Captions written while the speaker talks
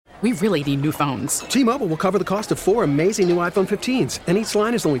We really need new phones. T-Mobile will cover the cost of 4 amazing new iPhone 15s, and each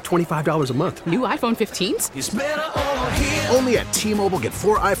line is only $25 a month. New iPhone 15s? It's better over here. Only at T-Mobile, get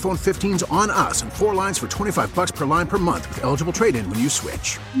 4 iPhone 15s on us and 4 lines for $25 per line per month with eligible trade-in when you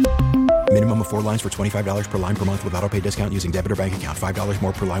switch. Minimum of 4 lines for $25 per line per month with autopay discount using debit or bank account. $5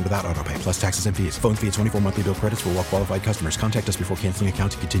 more per line without autopay, plus taxes and fees. Phone fee at 24 monthly bill credits for well-qualified customers. Contact us before canceling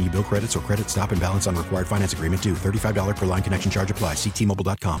account to continue bill credits or credit stop and balance on required finance agreement due. $35 per line connection charge applies. See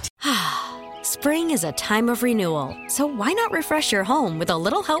T-Mobile.com. Spring is a time of renewal, so why not refresh your home with a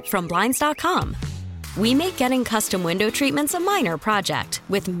little help from Blinds.com? We make getting custom window treatments a minor project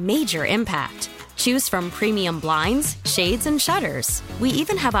with major impact. Choose from premium blinds, shades, and shutters. We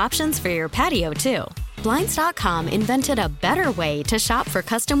even have options for your patio, too. Blinds.com invented a better way to shop for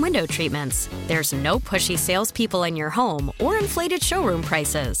custom window treatments. There's no pushy salespeople in your home or inflated showroom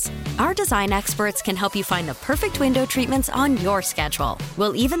prices. Our design experts can help you find the perfect window treatments on your schedule.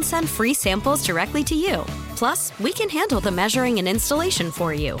 We'll even send free samples directly to you. Plus, we can handle the measuring and installation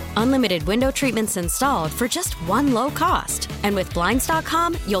for you. Unlimited window treatments installed for just one low cost. And with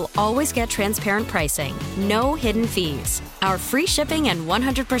Blinds.com, you'll always get transparent pricing. No hidden fees. Our free shipping and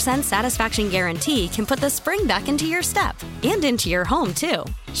 100% satisfaction guarantee can put the spring back into your step and into your home, too.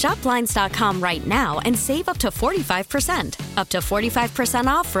 Shop Blinds.com right now and save up to 45%. Up to 45%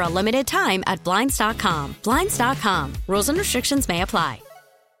 off for a limited time at Blinds.com. Blinds.com. Rules and restrictions may apply.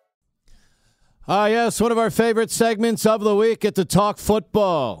 Yes, one of our favorite segments of the week at the Talk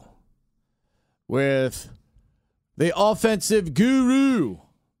Football with the offensive guru,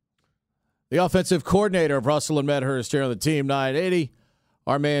 the offensive coordinator of Russell and Medhurst here on the Team 980,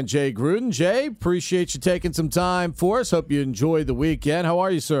 our man Jay Gruden. Jay, appreciate you taking some time for us. Hope you enjoyed the weekend. How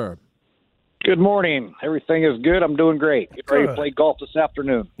are you, sir? Good morning. Everything is good. I'm doing great. Get ready to play golf this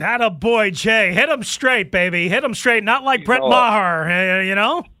afternoon. Atta boy, Jay. Hit him straight, baby. Hit him straight. Not like Brett Maher, you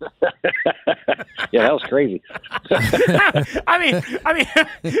know? Yeah, that was crazy. I mean,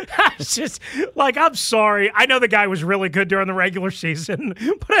 it's just like, I'm sorry. I know the guy was really good during the regular season,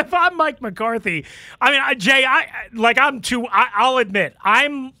 but if I'm Mike McCarthy, I mean, Jay, I'll admit,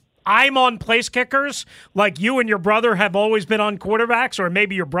 I'm on place kickers like you and your brother have always been on quarterbacks, or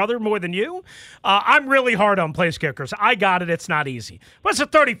maybe your brother more than you. I'm really hard on place kickers. I got it. It's not easy. But it's a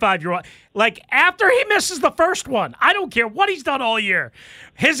 35-year-old. Like, after he misses the first one, I don't care what he's done all year,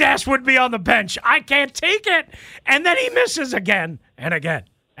 his ass would be on the bench. I can't take it. And then he misses again and again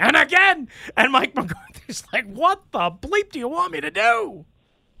and again. And Mike McCarthy's like, what the bleep do you want me to do?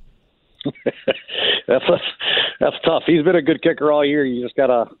 That's tough. He's been a good kicker all year. You just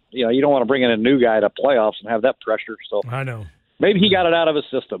gotta, you don't want to bring in a new guy to playoffs and have that pressure. So I know. Maybe he got it out of his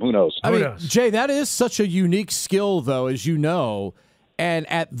system. Who knows? I mean, Jay, that is such a unique skill, though, as you know. And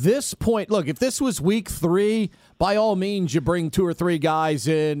at this point, look, if this was week 3, by all means, you bring 2 or 3 guys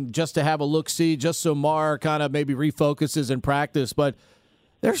in just to have a look-see, just so Mar kind of maybe refocuses in practice. But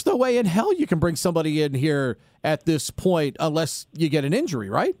there's no way in hell you can bring somebody in here at this point unless you get an injury,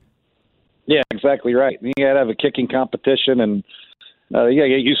 right? Yeah, exactly right. You got to have a kicking competition, and you got to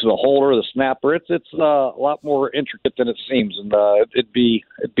get used to the holder, the snapper. It's a lot more intricate than it seems, and it'd be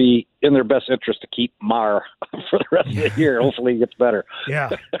in their best interest to keep Maher for the rest of the year. Hopefully, he gets better. Yeah.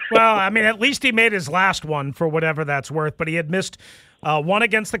 Well, I mean, at least he made his last one for whatever that's worth. But he had missed one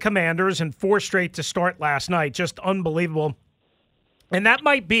against the Commanders and 4 straight to start last night. Just unbelievable. And that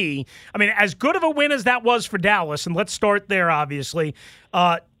might be, I mean, as good of a win as that was for Dallas, and let's start there, obviously.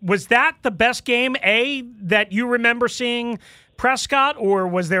 Was that the best game, that you remember seeing Prescott, or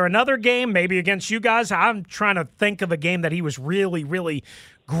was there another game, maybe against you guys? I'm trying to think of a game that he was really, really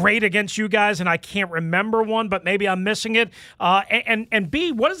great against you guys, and I can't remember one, but maybe I'm missing it. And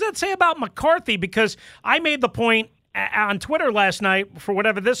B, what does that say about McCarthy? Because I made the point on Twitter last night, for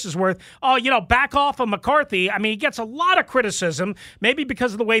whatever this is worth, back off of McCarthy. I mean, he gets a lot of criticism, maybe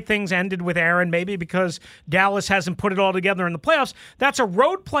because of the way things ended with Aaron, maybe because Dallas hasn't put it all together in the playoffs. That's a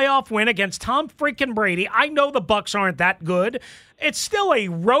road playoff win against Tom freaking Brady. I know the Bucs aren't that good. It's still a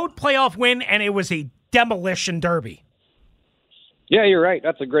road playoff win, and it was a demolition derby. Yeah, you're right.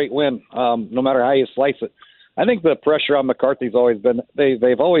 That's a great win, no matter how you slice it. I think the pressure on McCarthy's always been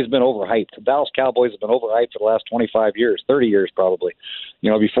they've always been overhyped. The Dallas Cowboys have been overhyped for the last 25 years, 30 years probably.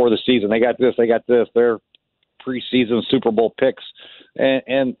 Before the season, they got this. They're preseason Super Bowl picks,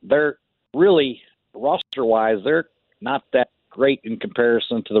 and they're really roster-wise, they're not that great in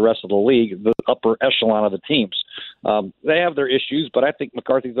comparison to the rest of the league, the upper echelon of the teams. They have their issues, but I think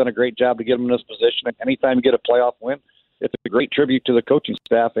McCarthy's done a great job to get them in this position. And anytime you get a playoff win, it's a great tribute to the coaching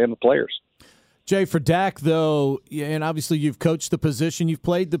staff and the players. Jay, for Dak, though, and obviously you've coached the position, you've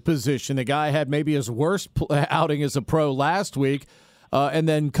played the position. The guy had maybe his worst outing as a pro last week. and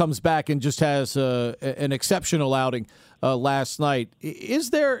then comes back and just has an exceptional outing last night.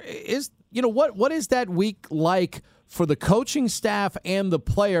 What is that week like for the coaching staff and the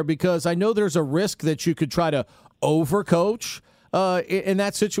player? Because I know there's a risk that you could try to overcoach in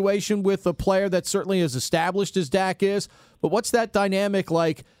that situation with a player that's certainly as established as Dak is. But what's that dynamic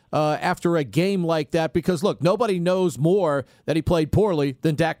like after a game like that? Because, look, nobody knows more that he played poorly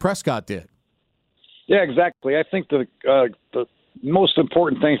than Dak Prescott did. Yeah, exactly. I think the most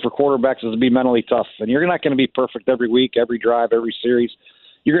important thing for quarterbacks is to be mentally tough. And you're not going to be perfect every week, every drive, every series.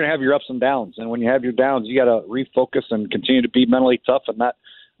 You're going to have your ups and downs. And when you have your downs, you got to refocus and continue to be mentally tough and not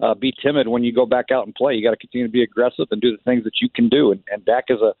be timid when you go back out and play. You got to continue to be aggressive and do the things that you can do. And Dak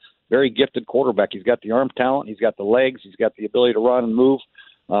is a very gifted quarterback. He's got the arm talent. He's got the legs. He's got the ability to run and move.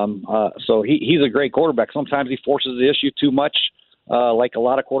 So he's a great quarterback. Sometimes he forces the issue too much, like a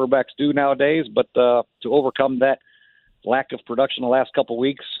lot of quarterbacks do nowadays. But to overcome that lack of production the last couple of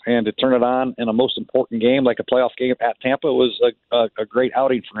weeks and to turn it on in a most important game like a playoff game at Tampa was a great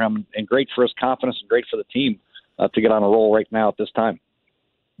outing for him and great for his confidence and great for the team to get on a roll right now at this time.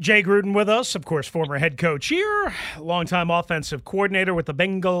 Jay Gruden with us, of course, former head coach here, longtime offensive coordinator with the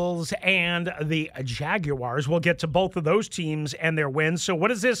Bengals and the Jaguars. We'll get to both of those teams and their wins. So what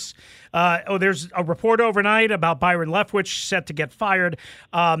is this? There's a report overnight about Byron Leftwich set to get fired.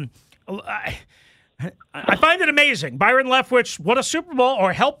 I find it amazing. Byron Leftwich won a Super Bowl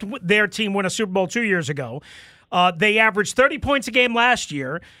or helped their team win a Super Bowl 2 years ago. They averaged 30 points a game last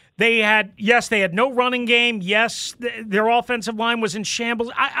year. They had no running game. Yes, their offensive line was in shambles.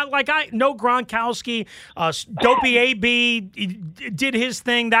 No Gronkowski. Dopey AB did his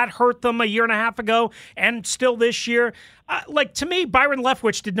thing. That hurt them a year and a half ago and still this year. To me, Byron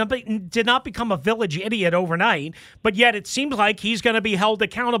Leftwich did not become a village idiot overnight, but yet it seems like he's going to be held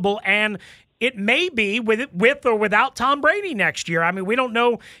accountable, and it may be with or without Tom Brady next year. I mean, we don't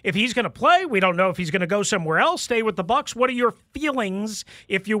know if he's going to play. We don't know if he's going to go somewhere else, stay with the Bucs. What are your feelings,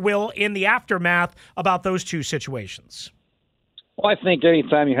 if you will, in the aftermath about those two situations? Well, I think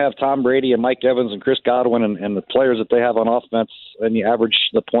anytime you have Tom Brady and Mike Evans and Chris Godwin and the players that they have on offense and you average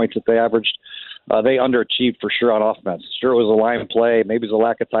the points that they averaged, they underachieved for sure on offense. Sure, it was a line play. Maybe it was a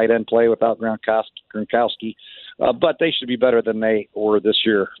lack of tight end play without Gronkowski. But they should be better than they were this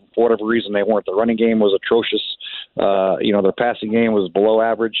year. For whatever reason, they weren't. The running game was atrocious. Their passing game was below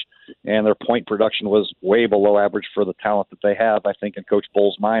average, and their point production was way below average for the talent that they have, I think, in Coach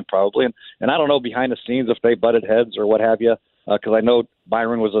Bowles' mind probably. And I don't know behind the scenes if they butted heads or what have you, because I know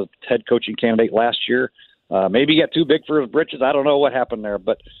Byron was a head coaching candidate last year. Maybe he got too big for his britches. I don't know what happened there,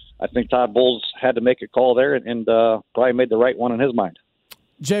 but I think Todd Bowles had to make a call there and probably made the right one in his mind.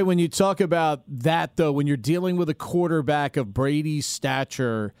 Jay, when you talk about that, though, when you're dealing with a quarterback of Brady's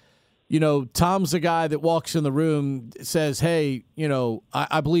stature, Tom's the guy that walks in the room, says, hey,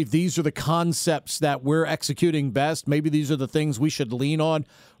 I believe these are the concepts that we're executing best. Maybe these are the things we should lean on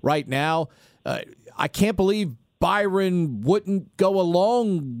right now. I can't believe Byron wouldn't go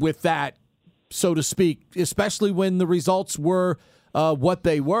along with that, so to speak, especially when the results were what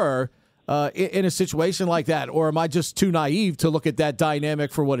they were. In a situation like that, or am I just too naive to look at that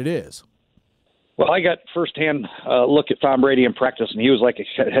dynamic for what it is? Well, I got firsthand look at Tom Brady in practice, and he was like a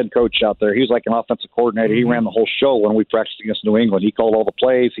head coach out there. He was like an offensive coordinator. He ran the whole show when we practiced against New England. He called all the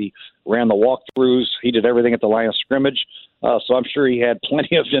plays. He ran the walkthroughs. He did everything at the line of scrimmage. So I'm sure he had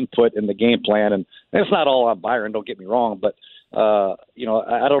plenty of input in the game plan. And it's not all on Byron, don't get me wrong, but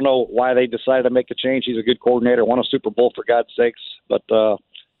I don't know why they decided to make a change. He's a good coordinator, won a Super Bowl for God's sakes, but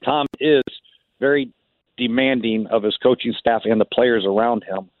Tom is very demanding of his coaching staff and the players around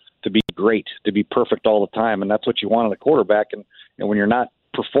him to be great, to be perfect all the time, and that's what you want in a quarterback. And when you're not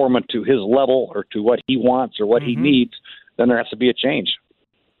performing to his level or to what he wants or what he needs, then there has to be a change.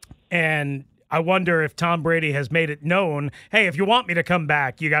 And I wonder if Tom Brady has made it known, hey, if you want me to come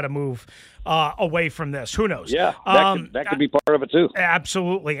back, you got to move away from this. Who knows? Yeah, that could be part of it too.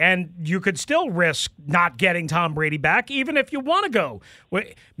 Absolutely. And you could still risk not getting Tom Brady back, even if you want to go.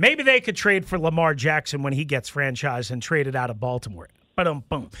 Maybe they could trade for Lamar Jackson when he gets franchised and traded out of Baltimore.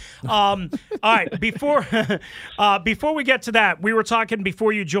 Boom. All right, before we get to that, we were talking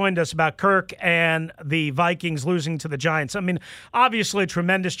before you joined us about Kirk and the Vikings losing to the Giants. I mean, obviously a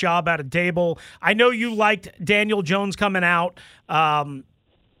tremendous job out of Dable. I know you liked Daniel Jones coming out.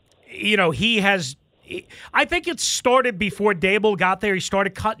 I think it started before Dable got there. He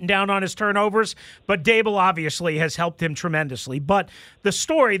started cutting down on his turnovers, but Dable obviously has helped him tremendously. But the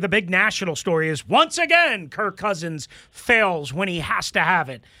story, the big national story, is once again Kirk Cousins fails when he has to have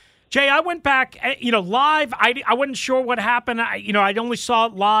it. Jay, I went back, live. I wasn't sure what happened. I only saw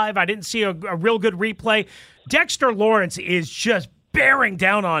it live. I didn't see a real good replay. Dexter Lawrence is just bearing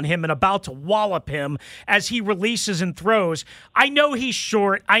down on him and about to wallop him as he releases and throws. I know he's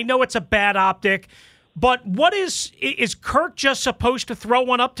short. I know it's a bad optic. But what is Kirk just supposed to throw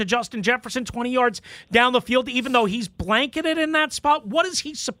one up to Justin Jefferson 20 yards down the field, even though he's blanketed in that spot? What is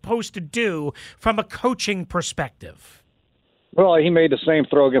he supposed to do from a coaching perspective? Well, he made the same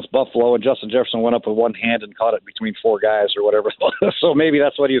throw against Buffalo, and Justin Jefferson went up with one hand and caught it between four guys or whatever. So maybe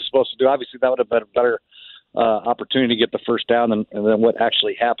that's what he was supposed to do. Obviously, that would have been a better opportunity to get the first down than what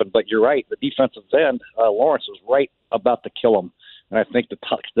actually happened. But you're right. The defensive end, Lawrence, was right about to kill him. And I think the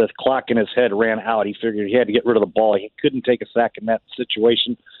clock in his head ran out. He figured he had to get rid of the ball. He couldn't take a sack in that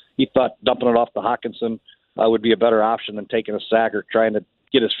situation. He thought dumping it off to Hockenson would be a better option than taking a sack or trying to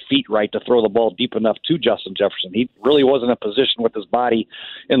get his feet right to throw the ball deep enough to Justin Jefferson. He really wasn't in a position with his body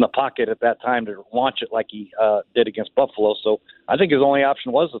in the pocket at that time to launch it like he did against Buffalo. So I think his only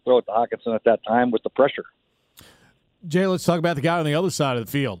option was to throw it to Hockenson at that time with the pressure. Jay, let's talk about the guy on the other side of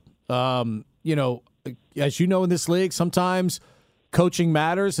the field. As you know in this league, sometimes coaching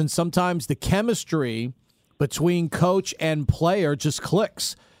matters, and sometimes the chemistry between coach and player just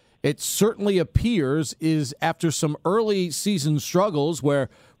clicks. It certainly appears is after some early season struggles where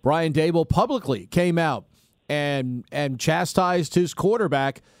Brian Daboll publicly came out and chastised his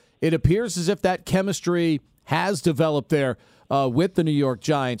quarterback. It appears as if that chemistry has developed there with the New York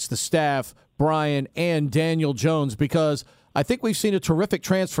Giants, the staff, Brian, and Daniel Jones, because I think we've seen a terrific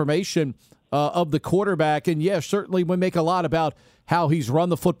transformation of the quarterback. And, yeah, certainly we make a lot about how he's run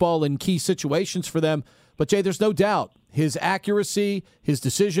the football in key situations for them. But, Jay, there's no doubt his accuracy, his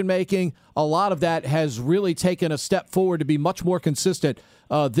decision-making, a lot of that has really taken a step forward to be much more consistent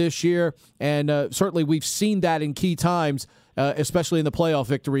this year. And certainly we've seen that in key times, especially in the playoff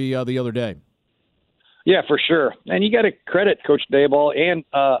victory the other day. Yeah, for sure. And you got to credit Coach Daboll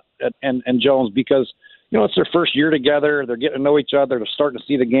and Jones because, it's their first year together. They're getting to know each other. They're starting to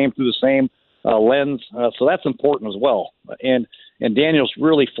see the game through the same lens. So that's important as well. And Daniel's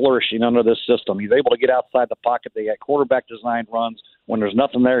really flourishing under this system. He's able to get outside the pocket. They got quarterback designed runs. When there's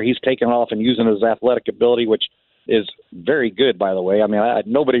nothing there, he's taking off and using his athletic ability, which is very good, by the way. I mean,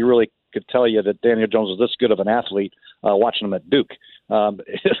 nobody really could tell you that Daniel Jones was this good of an athlete watching him at Duke.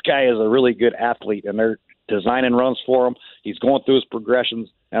 This guy is a really good athlete, and they're designing runs for him. He's going through his progressions,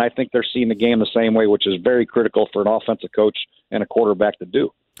 and I think they're seeing the game the same way, which is very critical for an offensive coach and a quarterback to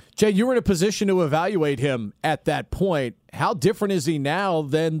do. Jay, you were in a position to evaluate him at that point. How different is he now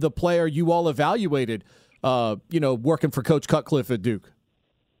than the player you all evaluated, working for Coach Cutcliffe at Duke?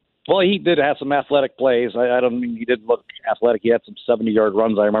 Well, he did have some athletic plays. I don't mean he didn't look athletic. He had some 70-yard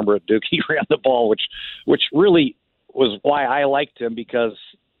runs, I remember, at Duke. He ran the ball, which really was why I liked him, because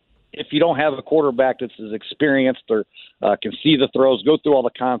if you don't have a quarterback that's as experienced or can see the throws, go through all the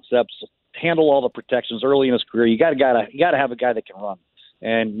concepts, handle all the protections early in his career, you got to have a guy that can run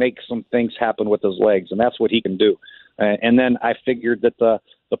and make some things happen with his legs, and that's what he can do. And then I figured that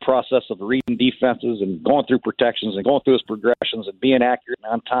the process of reading defenses and going through protections and going through his progressions and being accurate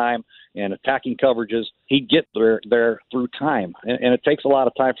and on time and attacking coverages, he'd get there through time. And it takes a lot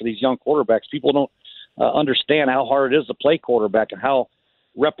of time for these young quarterbacks. People don't understand how hard it is to play quarterback and how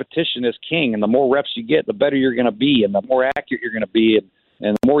repetition is king. And the more reps you get, the better you're going to be and the more accurate you're going to be.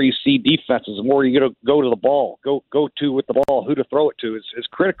 And the more you see defenses, the more you're going to go to the ball, go to with the ball, who to throw it to is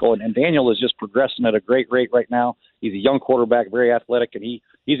critical. And Daniel is just progressing at a great rate right now. He's a young quarterback, very athletic, and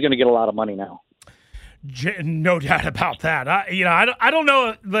he's going to get a lot of money now. No doubt about that. I don't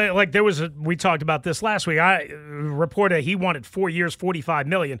know. Like we talked about this last week. I reported he wanted 4 years, $45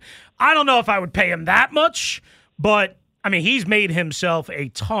 million. I don't know if I would pay him that much, but I mean, he's made himself a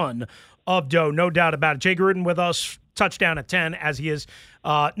ton of dough, no doubt about it. Jay Gruden with us, touchdown at 10, as he is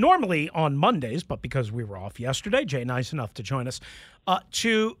normally on Mondays, but because we were off yesterday, Jay, nice enough to join us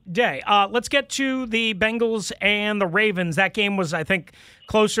today. Let's get to the Bengals and the Ravens. That game was, I think,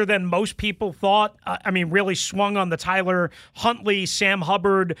 closer than most people thought. Really swung on the Tyler Huntley, Sam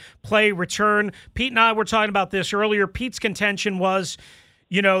Hubbard play return. Pete and I were talking about this earlier. Pete's contention was,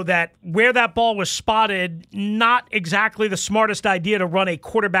 that where that ball was spotted, not exactly the smartest idea to run a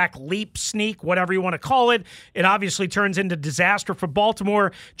quarterback leap, sneak, whatever you want to call it. It obviously turns into disaster for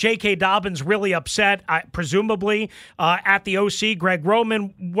Baltimore. J.K. Dobbins really upset, presumably, at the OC, Greg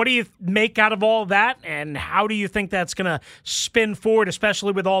Roman. What do you make out of all that, and how do you think that's going to spin forward,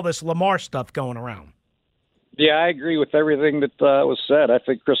 especially with all this Lamar stuff going around? Yeah, I agree with everything that was said. I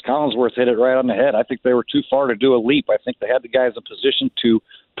think Chris Collinsworth hit it right on the head. I think they were too far to do a leap. I think they had the guys in position to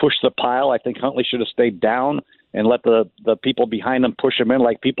push the pile. I think Huntley should have stayed down and let the people behind them push him in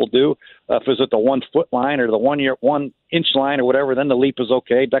like people do. If it was at the 1 foot line or the 1 inch line or whatever, then the leap is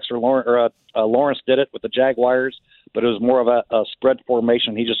okay. Dexter Lawrence did it with the Jaguars. but it was more of a spread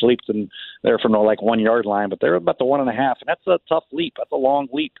formation. He just leaped in there from the 1 yard line, but they're about the 1.5, and that's a tough leap. That's a long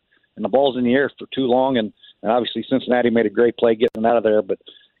leap, and the ball's in the air for too long, and obviously Cincinnati made a great play getting out of there, but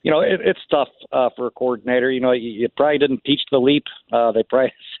it's tough for a coordinator. You probably didn't teach the leap. They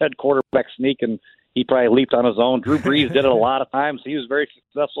probably said quarterback sneak, and he probably leaped on his own. Drew Brees did it a lot of times. He was very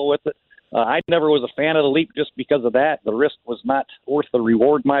successful with it. I never was a fan of the leap just because of that. The risk was not worth the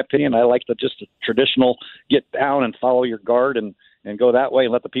reward, in my opinion. I like the traditional get down and follow your guard and go that way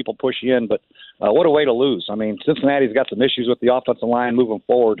and let the people push you in. But what a way to lose. I mean, Cincinnati's got some issues with the offensive line moving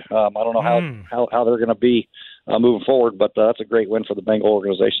forward. I don't know how they're going to be moving forward, but that's a great win for the Bengal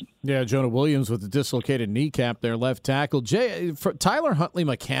organization. Yeah, Jonah Williams with the dislocated kneecap there, left tackle. Tyler Huntley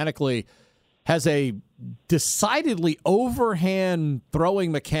mechanically has a decidedly overhand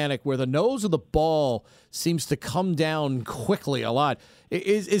throwing mechanic where the nose of the ball seems to come down quickly a lot.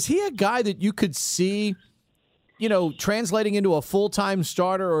 Is he a guy that you could see, translating into a full-time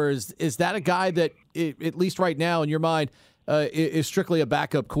starter, or is that a guy that, at least right now in your mind, is strictly a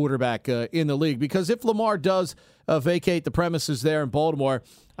backup quarterback in the league? Because if Lamar does vacate the premises there in Baltimore,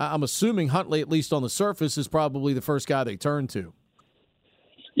 I'm assuming Huntley, at least on the surface, is probably the first guy they turn to.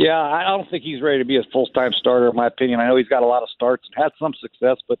 Yeah, I don't think he's ready to be a full-time starter, in my opinion. I know he's got a lot of starts and had some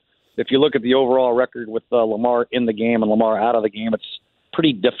success, but if you look at the overall record with Lamar in the game and Lamar out of the game, it's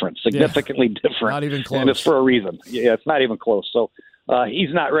pretty different, significantly different. Not even close. And it's for a reason. Yeah, it's not even close. So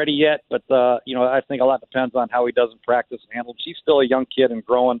he's not ready yet, but, I think a lot depends on how he does in practice and handles. He's still a young kid and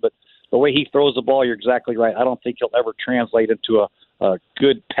growing, but the way he throws the ball, you're exactly right. I don't think he'll ever translate into a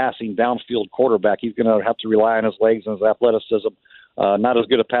good passing downfield quarterback. He's going to have to rely on his legs and his athleticism. Not as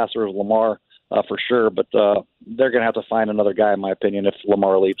good a passer as Lamar, for sure, but they're going to have to find another guy, in my opinion, if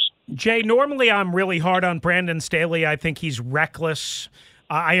Lamar leaves. Jay, normally I'm really hard on Brandon Staley. I think he's reckless.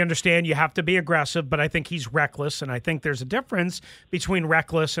 I understand you have to be aggressive, but I think he's reckless, and I think there's a difference between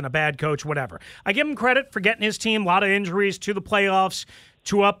reckless and a bad coach, whatever. I give him credit for getting his team, a lot of injuries, to the playoffs,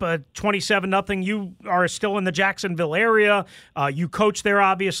 to up 27-0. You are still in the Jacksonville area. You coached there,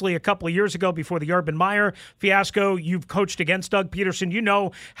 obviously, a couple of years ago before the Urban Meyer fiasco. You've coached against Doug Peterson. You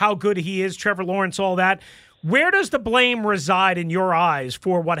know how good he is, Trevor Lawrence, all that. Where does the blame reside in your eyes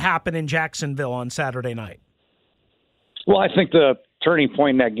for what happened in Jacksonville on Saturday night? Well, I think the turning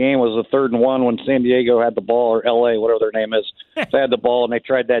point in that game was the 3rd and 1 when San Diego had the ball, or L.A., whatever their name is. They had the ball, and they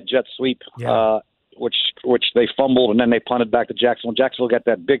tried that jet sweep, which they fumbled, and then they punted back to Jacksonville. Jacksonville got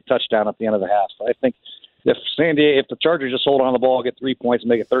that big touchdown at the end of the half. I think if the Chargers just hold on the ball, get 3 points, and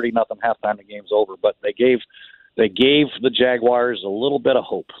make it 30-0 halftime, the game's over. But they gave the Jaguars a little bit of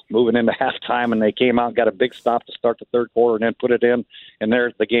hope moving into halftime, and they came out and got a big stop to start the third quarter, and then put it in, and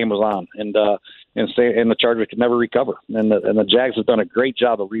there the game was on. And the Chargers could never recover. And the Jags have done a great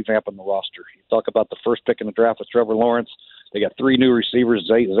job of revamping the roster. You talk about the first pick in the draft with Trevor Lawrence. They got 3 new receivers,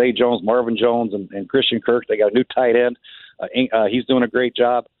 Zay Jones, Marvin Jones, and Christian Kirk. They got a new tight end. He's doing a great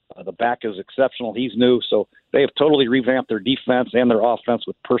job. The back is exceptional. He's new. So they have totally revamped their defense and their offense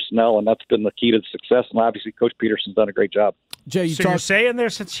with personnel, and that's been the key to success. And obviously, Coach Peterson's done a great job. Jay, you're saying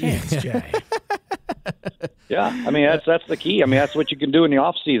there's a chance, Jay. Yeah, I mean that's the key. I mean that's what you can do in the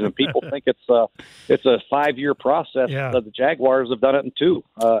off season. People think it's a 5-year process. Yeah. The Jaguars have done it in 2,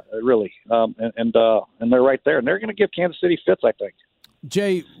 really, and they're right there, and they're going to give Kansas City fits, I think.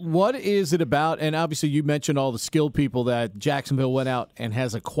 Jay, what is it about? And obviously, you mentioned all the skilled people that Jacksonville went out and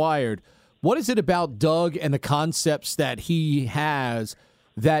has acquired. What is it about Doug and the concepts that he has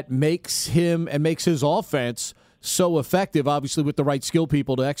that makes him and makes his offense so effective? Obviously, with the right skilled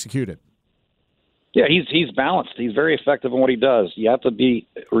people to execute it. Yeah, he's balanced. He's very effective in what he does. You have to be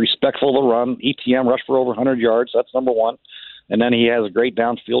respectful of the run. ETM rushed for over 100 yards. That's number one. And then he has great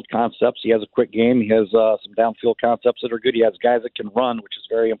downfield concepts. He has a quick game. He has some downfield concepts that are good. He has guys that can run, which is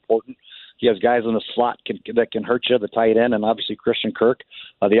very important. He has guys in the slot that can hurt you, the tight end, and obviously Christian Kirk.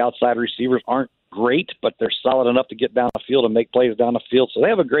 The outside receivers aren't great, but they're solid enough to get down the field and make plays down the field. So they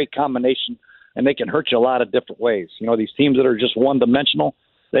have a great combination, and they can hurt you a lot of different ways. You know, these teams that are just one-dimensional,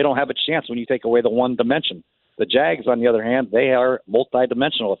 they don't have a chance when you take away the one dimension. The Jags, on the other hand, they are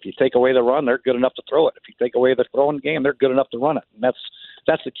multidimensional. If you take away the run, they're good enough to throw it. If you take away the throwing game, they're good enough to run it. And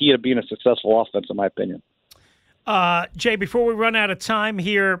that's the key to being a successful offense, in my opinion. Jay, before we run out of time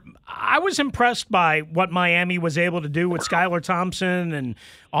here, I was impressed by what Miami was able to do with Skylar Thompson and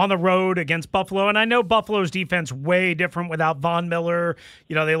on the road against Buffalo. And I know Buffalo's defense way different without Von Miller.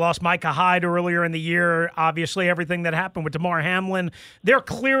 You know, they lost Micah Hyde earlier in the year. Obviously, everything that happened with DeMar Hamlin, they're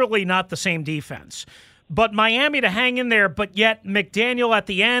clearly not the same defense. But Miami to hang in there, but yet McDaniel at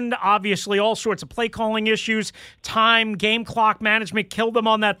the end, obviously all sorts of play calling issues, time, game clock management killed them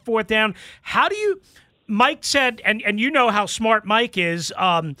on that fourth down. How do you... Mike said, and you know how smart Mike is.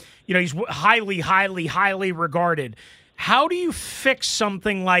 He's highly regarded. How do you fix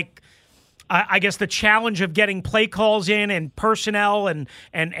something like, I guess, the challenge of getting play calls in and personnel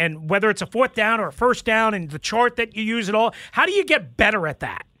and whether it's a fourth down or a first down and the chart that you use at all? How do you get better at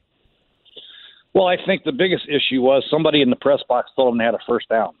that? Well, I think the biggest issue was somebody in the press box told him they had a first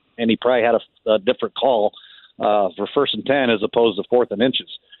down, and he probably had a different call for 1st and 10 as opposed to 4th and inches.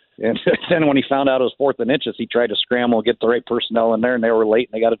 And then when he found out it was 4th and inches, he tried to scramble and get the right personnel in there, and they were late,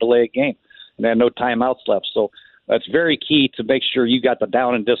 and they got to delay a game. And they had no timeouts left. So that's very key to make sure you got the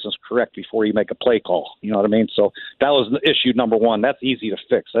down and distance correct before you make a play call. You know what I mean? So that was issue number one. That's easy to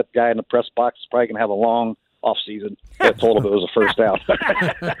fix. That guy in the press box is probably going to have a long off season. I told him it was a first down.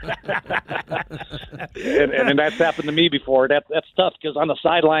 and that's happened to me before. That's tough because on the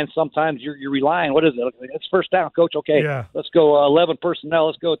sideline sometimes you're relying. What is it? It's first down, coach. Okay, let's go 11 personnel.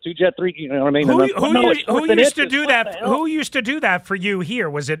 Let's go 2 jet 3. You know what I mean? Who used to do that? Who used to do that for you here?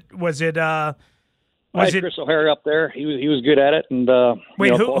 Was it Chris O'Hara up there? He was good at it. And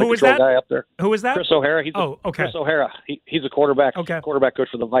wait, who was that? Guy up there. Who was that? Chris O'Hara. Okay. Chris O'Hara. He's a quarterback coach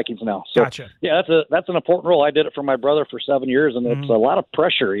for the Vikings now. So, gotcha. Yeah, that's an important role. I did it for my brother for 7 years, and it's a lot of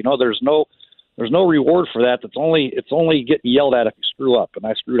pressure. You know, there's no reward for that. It's only getting yelled at if you screw up, and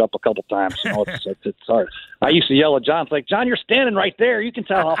I screwed up a couple times. You know, it's hard. I used to yell at John. It's like, John, you're standing right there. You can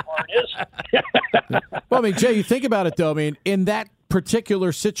tell how far it is. Well, I mean, Jay, you think about it though. I mean, in that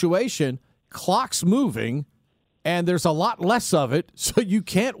particular situation, clock's moving, and there's a lot less of it, so you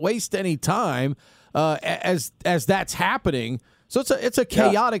can't waste any time as that's happening. So it's a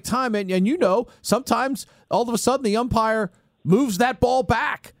chaotic time, and you know, sometimes all of a sudden the umpire moves that ball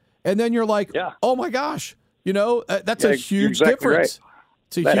back, and then you're like, oh my gosh, you know, that's a huge difference.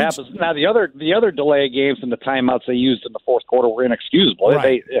 Right. That happens. Now the other delay games and the timeouts they used in the fourth quarter were inexcusable.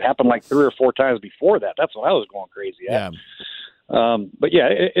 Right. It happened like 3 or 4 times before that. That's what I was going crazy at. Yeah. But yeah,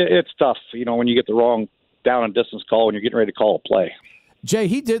 it's tough, you know, when you get the wrong down and distance call when you're getting ready to call a play.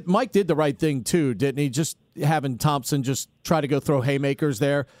 Jay, Mike did the right thing too, didn't he? Just having Thompson just try to go throw haymakers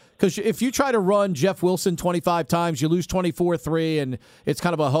there. Because if you try to run Jeff Wilson 25 times, you lose 24-3, and it's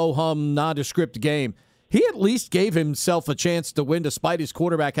kind of a ho-hum, nondescript game. He at least gave himself a chance to win despite his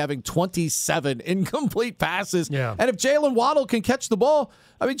quarterback having 27 incomplete passes. Yeah. And if Jalen Waddle can catch the ball,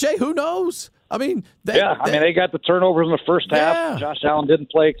 I mean, Jay, who knows? I mean, they got the turnovers in the first half. Josh Allen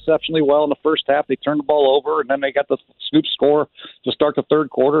didn't play exceptionally well in the first half. They turned the ball over, and then they got the scoop score to start the third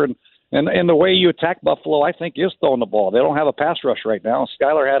quarter. And the way you attack Buffalo, I think, is throwing the ball. They don't have a pass rush right now.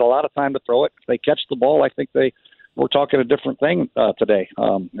 Skylar had a lot of time to throw it. If they catch the ball, I think we're talking a different thing today.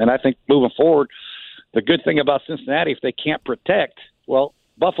 And I think moving forward, the good thing about Cincinnati, if they can't protect, well,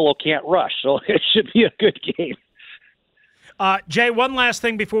 Buffalo can't rush. So it should be a good game. Jay, one last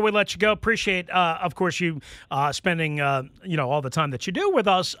thing before we let you go. Appreciate, of course, you spending all the time that you do with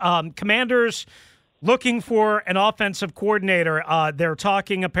us. Commanders looking for an offensive coordinator. They're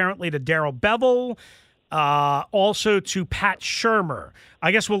talking apparently to Darrell Bevell, also to Pat Shurmur.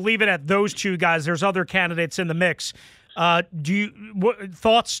 I guess we'll leave it at those two guys. There's other candidates in the mix.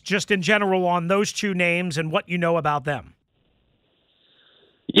 Thoughts just in general on those two names and what you know about them?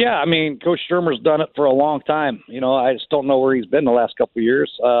 Yeah, I mean, Coach Shurmur's done it for a long time. You know, I just don't know where he's been the last couple of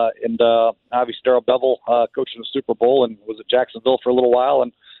years. And obviously, Darrell Bevell coached in the Super Bowl and was at Jacksonville for a little while,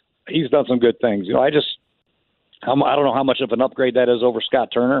 and he's done some good things. You know, I don't know how much of an upgrade that is over Scott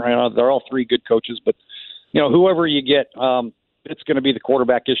Turner. You know, they're all 3 good coaches, but you know, whoever you get, it's going to be the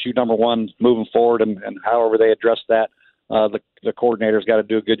quarterback issue number one moving forward, and however they address that. The coordinator's got to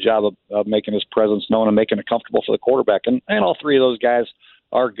do a good job of making his presence known and making it comfortable for the quarterback. And all 3 of those guys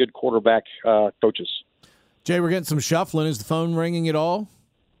are good quarterback coaches. Jay, we're getting some shuffling. Is the phone ringing at all?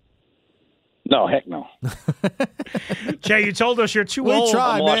 No, heck no. Jay, you told us you're too old.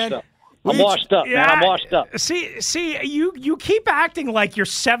 I'm washed up. I'm washed up, man. I'm washed up. See, you keep acting like you're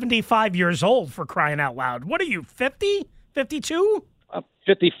 75 years old, for crying out loud. What are you, 50? 52? I'm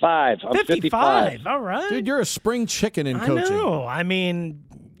 55. I'm 55. All right. Dude, you're a spring chicken in coaching. I know. I mean,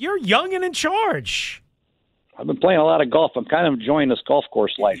 you're young and in charge. I've been playing a lot of golf. I'm kind of enjoying this golf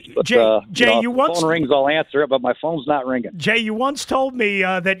course life. But, Jay, if the phone rings, I'll answer it, but my phone's not ringing. Jay, you once told me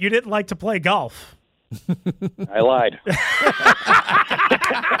that you didn't like to play golf. I lied.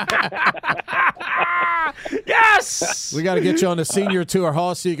 Yes! We got to get you on the senior tour,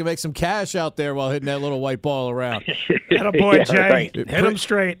 Hoss, so you can make some cash out there while hitting that little white ball around. Attaboy, Jay. Right. Hit him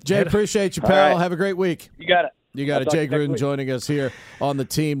straight. Jay, appreciate you, pal. Right. Have a great week. You got it. You got it, Jay Gruden joining us here on the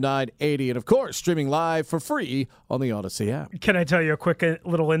Team 980. And, of course, streaming live for free on the Odyssey app. Can I tell you a quick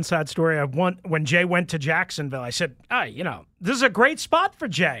little inside story? When Jay went to Jacksonville, I said, this is a great spot for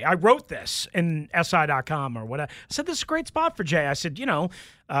Jay. I wrote this in SI.com or whatever. I said, this is a great spot for Jay. I said,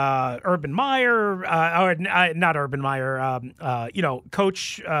 Urban Meyer, or not Urban Meyer,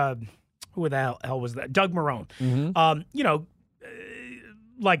 Coach, who the hell was that? Doug Marrone. Mm-hmm.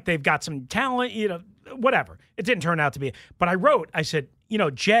 Like they've got some talent, whatever. It didn't turn out to be. But I said,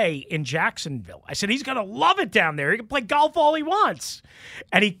 Jay in Jacksonville. I said, he's going to love it down there. He can play golf all he wants.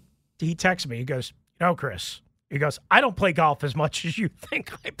 And he texted me. He goes, Chris, he goes, I don't play golf as much as you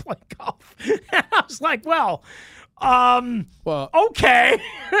think I play golf. And I was like, well, okay.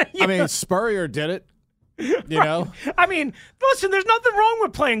 I mean, Spurrier did it, I mean, listen, there's nothing wrong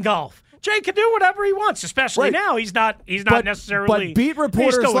with playing golf. Jay can do whatever he wants, especially now. He's not necessarily. But beat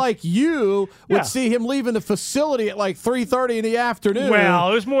reporters like you would see him leaving the facility at like 3:30 in the afternoon.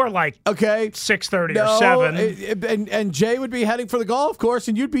 Well, it was more like 6:30 or 7. And Jay would be heading for the golf course,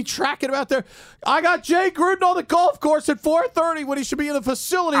 and you'd be tracking him out there. I got Jay Gruden on the golf course at 4:30 when he should be in the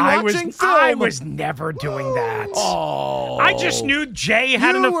facility watching film. I was never doing that. Oh, I just knew Jay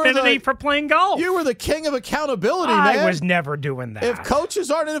had an affinity for playing golf. You were the king of accountability, man. I was never doing that. If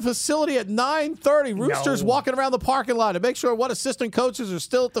coaches aren't in the facility at 9:30, Rooster's walking around the parking lot to make sure what assistant coaches are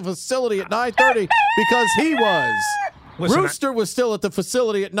still at the facility at 9:30 because he was. Rooster was still at the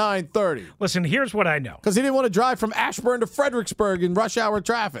facility at 9:30. Listen, here's what I know. Because he didn't want to drive from Ashburn to Fredericksburg in rush hour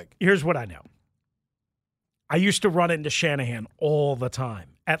traffic. Here's what I know. I used to run into Shanahan all the time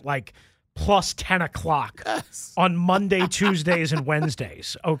at like plus 10 o'clock on Monday, Tuesdays, and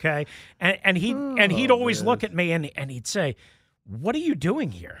Wednesdays, okay? And he'd always look at me and he'd say, what are you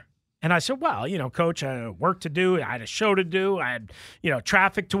doing here? And I said, well, Coach, I had work to do. I had a show to do. I had,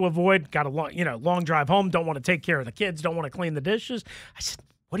 traffic to avoid. Got a long drive home. Don't want to take care of the kids. Don't want to clean the dishes. I said,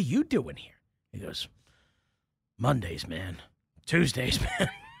 what are you doing here? He goes, Mondays, man. Tuesdays, man.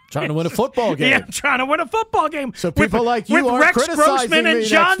 Trying to win a football game. Yeah, I'm trying to win a football game. So people like you are Rex criticizing Grossman and me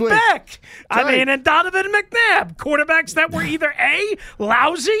John next week. Beck. Right. And Donovan McNabb. Quarterbacks that were either A,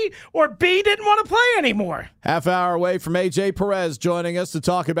 lousy, or B, didn't want to play anymore. Half hour away from A.J. Perez joining us to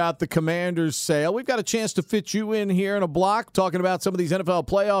talk about the Commanders sale. We've got a chance to fit you in here in a block, talking about some of these NFL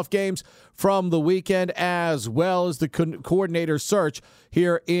playoff games from the weekend, as well as the coordinator search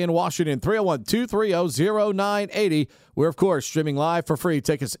here in Washington. 301-230-0980. We're, of course, streaming live for free.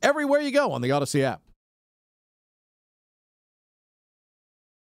 Take us everywhere you go on the Odyssey app.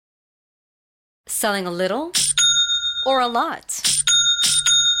 Selling a little or a lot?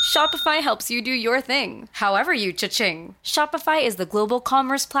 Shopify helps you do your thing, however you cha-ching. Shopify is the global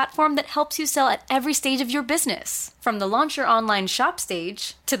commerce platform that helps you sell at every stage of your business. From the launch your online shop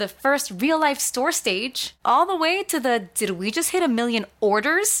stage, to the first real-life store stage, all the way to the did we just hit 1 million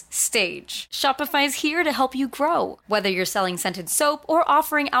orders stage. Shopify is here to help you grow. Whether you're selling scented soap or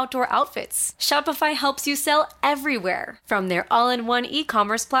offering outdoor outfits, Shopify helps you sell everywhere. From their all-in-one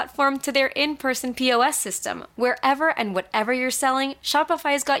e-commerce platform to their in-person POS system, wherever and whatever you're selling,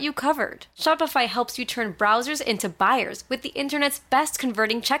 Shopify's got you covered. Shopify helps you turn browsers into buyers with the internet's best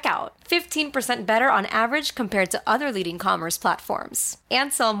converting checkout. 15% better on average compared to other leading commerce platforms.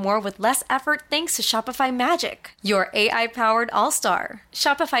 And sell more with less effort thanks to Shopify Magic, your AI-powered all-star.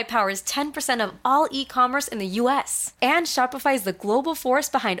 Shopify powers 10% of all e-commerce in the U.S. And Shopify is the global force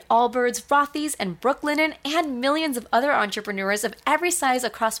behind Allbirds, Rothy's, and Brooklinen, and millions of other entrepreneurs of every size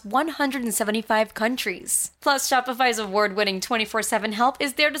across 175 countries. Plus, Shopify's award-winning 24/7 help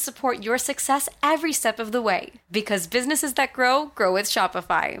is there to support your success every step of the way. Because businesses that grow, grow with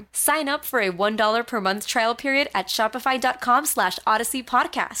Shopify. Sign up for a $1 per month trial period at shopify.com/Odyssey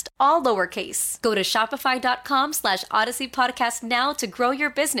Podcast, all lowercase. Go to shopify.com/Odyssey Podcast now to grow your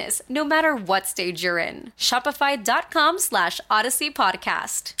business, no matter what stage you're in. Shopify.com/Odyssey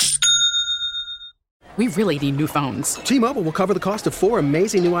Podcast. We really need new phones. T-Mobile will cover the cost of 4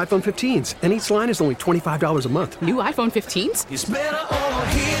 amazing new iPhone 15s, and each line is only $25 a month. New iPhone 15s? It's better over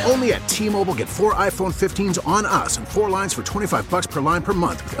here. Only at T-Mobile, get 4 iPhone 15s on us and 4 lines for $25 per line per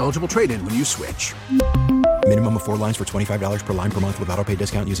month with eligible trade-in when you switch. Minimum of 4 lines for $25 per line per month with autopay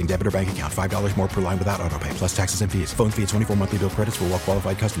discount using debit or bank account. $5 more per line without autopay, plus taxes and fees. Phone fee at 24 monthly bill credits for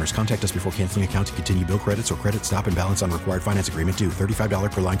well-qualified customers. Contact us before canceling account to continue bill credits or credit stop and balance on required finance agreement due.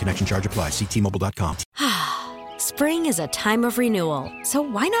 $35 per line connection charge applies. See T-Mobile.com. Spring is a time of renewal, so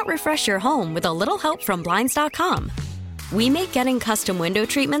why not refresh your home with a little help from Blinds.com? We make getting custom window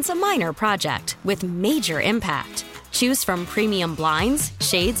treatments a minor project with major impact. Choose from premium blinds,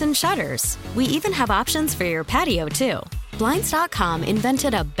 shades, and shutters. We even have options for your patio, too. Blinds.com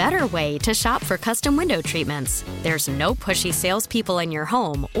invented a better way to shop for custom window treatments. There's no pushy salespeople in your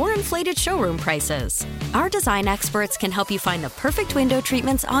home or inflated showroom prices. Our design experts can help you find the perfect window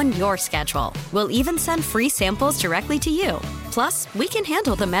treatments on your schedule. We'll even send free samples directly to you. Plus, we can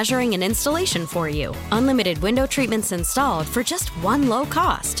handle the measuring and installation for you. Unlimited window treatments installed for just one low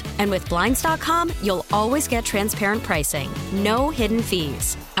cost. And with Blinds.com, you'll always get transparent pricing. No hidden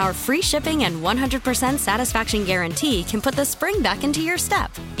fees. Our free shipping and 100% satisfaction guarantee can put the spring back into your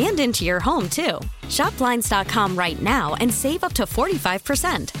step and into your home, too. Shop Blinds.com right now and save up to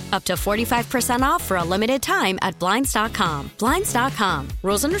 45%. Up to 45% off for a limited time at Blinds.com. Blinds.com.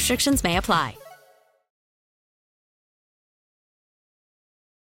 Rules and restrictions may apply.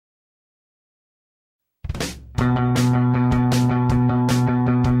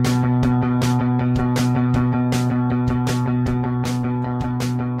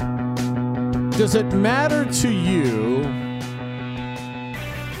 Does it matter to you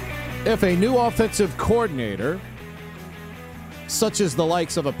if a new offensive coordinator, such as the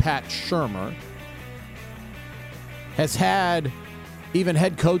likes of a Pat Shurmur, has had even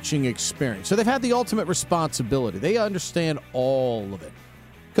head coaching experience? So they've had the ultimate responsibility. They understand all of it.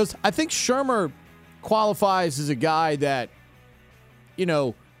 Because I think Shurmur qualifies as a guy that, you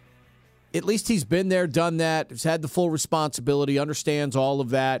know, at least he's been there, done that, has had the full responsibility, understands all of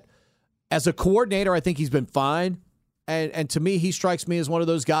that. As a coordinator, I think he's been fine. And to me, he strikes me as one of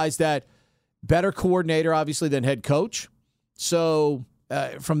those guys that better coordinator, obviously, than head coach. So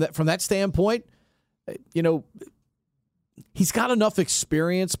from that standpoint, you know, he's got enough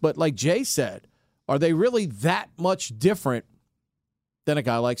experience. But like Jay said, are they really that much different than a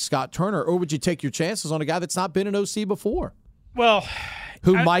guy like Scott Turner? Or would you take your chances on a guy that's not been an OC before? Well,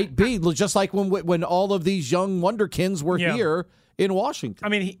 who might be, just like when all of these young wonderkins were here in Washington. I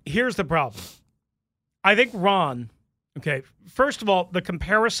mean, here's the problem. I think Ron, okay, first of all, the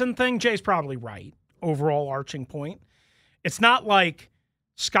comparison thing, Jay's probably right, overall arching point. It's not like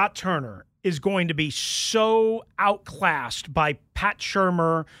Scott Turner is going to be so outclassed by Pat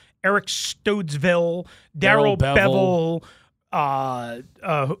Shurmur, Eric Stoudsville, Darrell Bevel,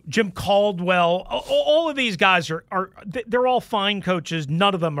 Jim Caldwell. All of these guys they're all fine coaches.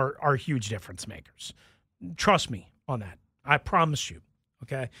 None of them are huge difference makers. Trust me on that. I promise you,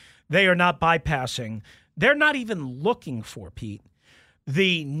 okay? They are not bypassing. They're not even looking for, Pete,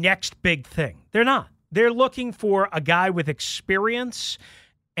 the next big thing. They're not. They're looking for a guy with experience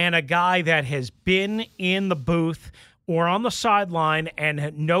and a guy that has been in the booth or on the sideline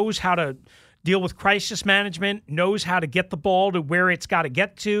and knows how to deal with crisis management, knows how to get the ball to where it's got to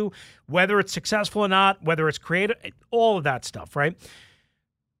get to, whether it's successful or not, whether it's creative, all of that stuff, right?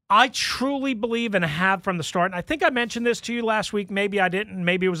 I truly believe and have from the start, and I think I mentioned this to you last week. Maybe I didn't.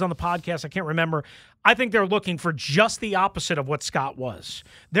 Maybe it was on the podcast. I can't remember. I think they're looking for just the opposite of what Scott was.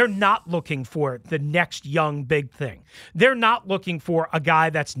 They're not looking for the next young big thing. They're not looking for a guy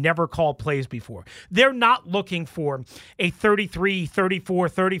that's never called plays before. They're not looking for a 33, 34,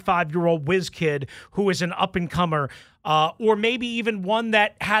 35-year-old whiz kid who is an up-and-comer, or maybe even one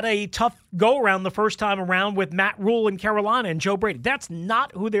that had a tough go-around the first time around with Matt Rule in Carolina and Joe Brady. That's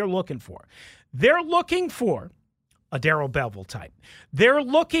not who they're looking for. They're looking for a Darrell Bevel type. They're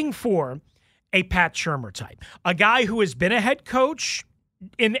looking for a Pat Shurmur type, a guy who has been a head coach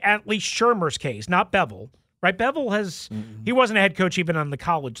in at least Shurmur's case, not Bevel, right? Bevel he wasn't a head coach even on the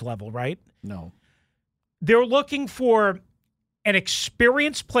college level, right? No. They're looking for an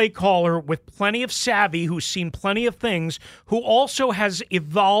experienced play caller with plenty of savvy, who's seen plenty of things, who also has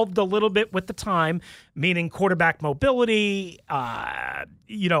evolved a little bit with the time, meaning quarterback mobility, eye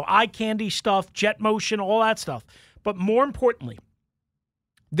candy stuff, jet motion, all that stuff. But more importantly,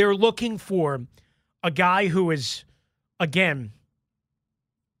 they're looking for a guy who is, again,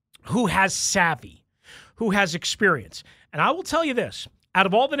 who has savvy, who has experience. And I will tell you this. Out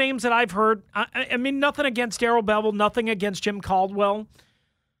of all the names that I've heard, I mean, nothing against Darrell Bevel, nothing against Jim Caldwell.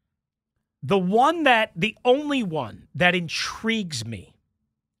 The only one that intrigues me,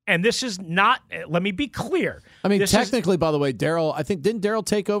 and this is not, let me be clear. I mean, technically, by the way, Darrell, I think, didn't Darrell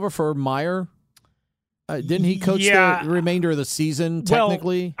take over for Meyer? Didn't he coach the remainder of the season,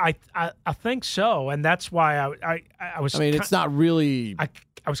 technically? Well, I think so, and that's why I was... I mean, it's not really...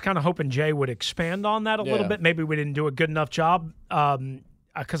 I was kind of hoping Jay would expand on that a little bit. Maybe we didn't do a good enough job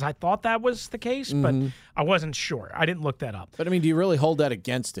because I thought that was the case, but I wasn't sure. I didn't look that up. But, I mean, do you really hold that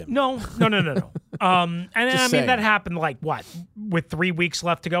against him? No. And I mean, that happened with 3 weeks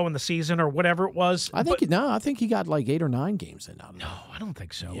left to go in the season or whatever it was. I think he got like 8 or 9 games in. No, I don't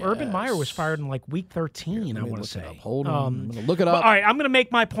think so. Yes. Urban Meyer was fired in like week 13, I want to say. Hold on. I'm going to look it up. All right, I'm going to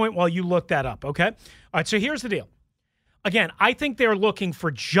make my point while you look that up, okay? All right, so here's the deal. Again, I think they're looking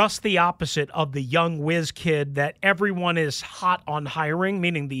for just the opposite of the young whiz kid that everyone is hot on hiring,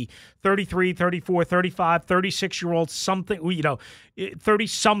 meaning the 33, 34, 35, 36-year-old something,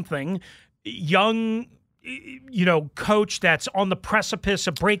 30-something young, coach that's on the precipice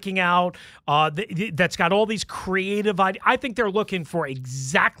of breaking out, that's got all these creative ideas. I think they're looking for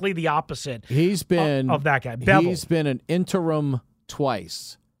exactly the opposite of that guy. Bevel. He's been an interim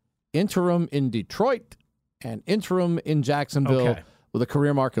twice. Interim in Detroit and interim in Jacksonville with a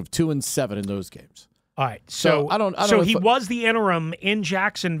career mark of 2-7 in those games. All right. So I don't So he was the interim in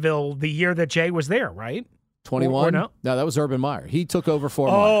Jacksonville the year that Jay was there, right? 21? Or no? No, that was Urban Meyer. He took over for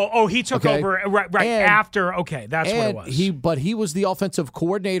Meyer. Oh, he took over right after. Okay, that's what it was. But he was the offensive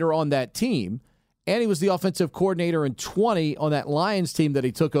coordinator on that team, and he was the offensive coordinator in 20 on that Lions team that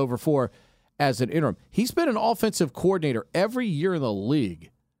he took over for as an interim. He's been an offensive coordinator every year in the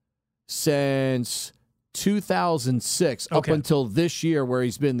league since 2006 up until this year, where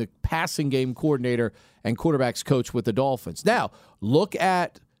he's been the passing game coordinator and quarterbacks coach with the Dolphins. Now, look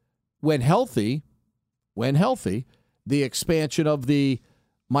at when healthy, the expansion of the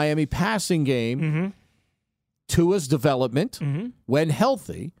Miami passing game, Tua's development, when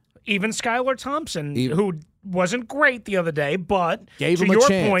healthy. Even Skylar Thompson, who wasn't great the other day, but gave to him a your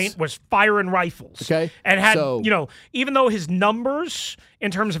chance. point, was firing rifles. Okay. And had, even though his numbers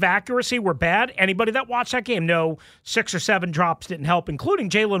in terms of accuracy were bad, anybody that watched that game know 6 or 7 drops didn't help, including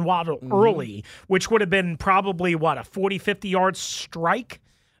Jalen Waddle early, which would have been probably, a 40, 50-yard strike?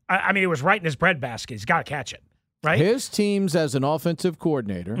 I mean, it was right in his breadbasket. He's got to catch it, right? His teams as an offensive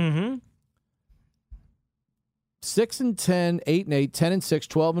coordinator, 6-10, 8-8, 10-6,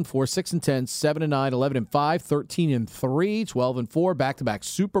 12-4, 6-10, 7-9, 11-5, 13-3, 12-4, back-to-back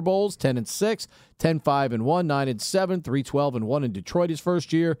Super Bowls, 10-6, 10-5-1, 9-7, 3-12-1 in Detroit his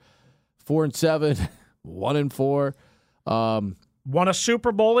first year, 4-7, 1-4. Won a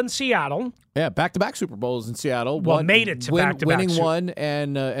Super Bowl in Seattle. Yeah, back-to-back Super Bowls in Seattle. Made it to back-to-back. Winning one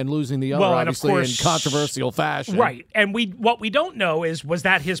and losing the other, obviously, in controversial fashion. Right, and what we don't know is, was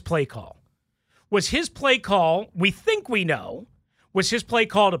that his play call? Was his play call, we think we know, was his play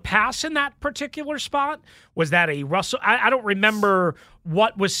call to pass in that particular spot? Was that a Russell? I don't remember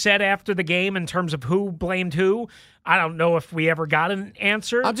what was said after the game in terms of who blamed who. I don't know if we ever got an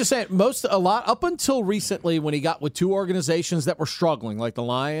answer. I'm just saying, a lot up until recently when he got with two organizations that were struggling, like the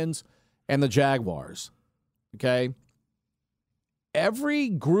Lions and the Jaguars, okay? Every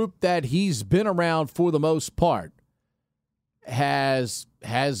group that he's been around for the most part has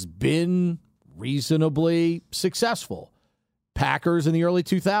been reasonably successful. Packers in the early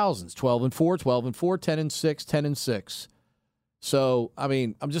 2000s, 12-4, 12-4, 10-6, 10-6. So, I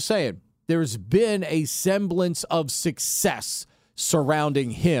mean, I'm just saying, there's been a semblance of success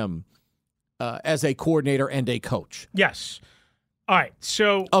surrounding him as a coordinator and a coach. Yes. All right,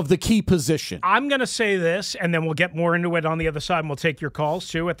 so of the key position. I'm going to say this, and then we'll get more into it on the other side, and we'll take your calls,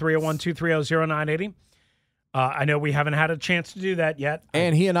 too, at 301-230-0980. I know we haven't had a chance to do that yet.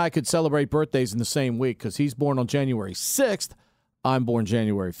 And he and I could celebrate birthdays in the same week because he's born on January 6th. I'm born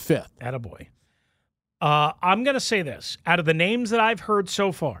January 5th. Attaboy. I'm going to say this. Out of the names that I've heard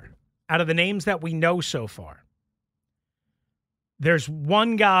so far, out of the names that we know so far, there's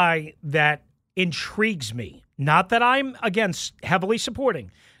one guy that intrigues me. Not that I'm, again, heavily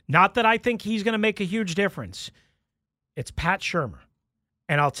supporting. Not that I think he's going to make a huge difference. It's Pat Shurmur.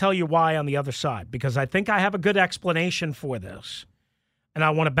 And I'll tell you why on the other side, because I think I have a good explanation for this. And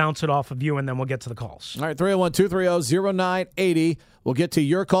I want to bounce it off of you, and then we'll get to the calls. All right, 301-230-0980. We'll get to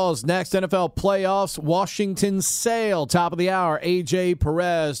your calls next. NFL playoffs, Washington Sail, top of the hour. A.J.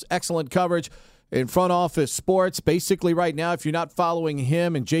 Perez, excellent coverage in Front Office Sports. Basically right now, if you're not following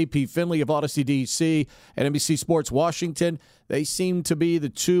him and J.P. Finley of Odyssey DC and NBC Sports Washington, they seem to be the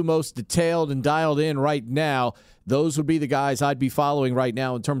two most detailed and dialed in right now. Those would be the guys I'd be following right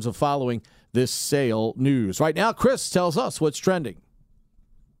now in terms of following this Sail news. Right now, Chris tells us what's trending.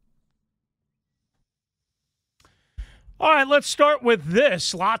 All right, let's start with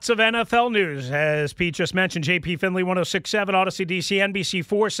this. Lots of NFL news. As Pete just mentioned, JP Finley, 106.7, Odyssey DC,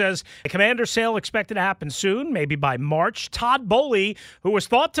 NBC4 says the Commander sale expected to happen soon, maybe by March. Todd Bowley, who was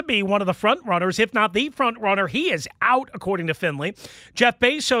thought to be one of the front runners, if not the front runner, he is out, according to Finley. Jeff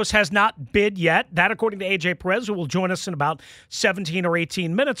Bezos has not bid yet. That, according to AJ Perez, who will join us in about 17 or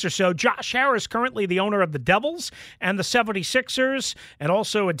 18 minutes or so. Josh Harris, currently the owner of the Devils and the 76ers, and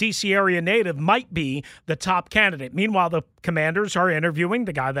also a DC area native, might be the top candidate. Meanwhile, the Commanders are interviewing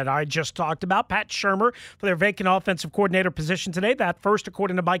the guy that I just talked about, Pat Shurmur, for their vacant offensive coordinator position today. That first,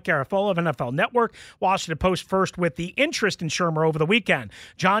 according to Mike Garafolo of NFL Network. Washington Post first with the interest in Shurmur over the weekend.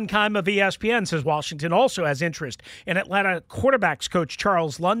 John Keim of ESPN says Washington also has interest in Atlanta quarterbacks coach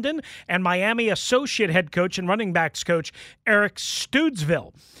Charles London and Miami associate head coach and running backs coach Eric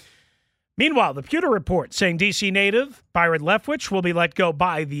Stoodsville. Meanwhile, the Pewter Report saying D.C. native Byron Leftwich will be let go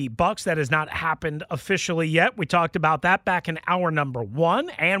by the Bucs. That has not happened officially yet. We talked about that back in hour number 1.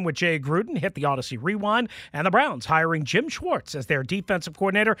 And with Jay Gruden, hit the Odyssey Rewind. And the Browns hiring Jim Schwartz as their defensive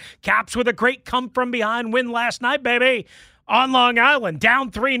coordinator. Caps with a great come-from-behind win last night, baby. On Long Island, down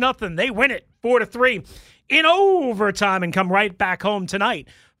 3-0. They win it 4-3 in overtime and come right back home tonight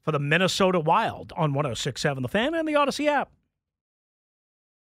for the Minnesota Wild on 106.7 The Fan and the Odyssey app.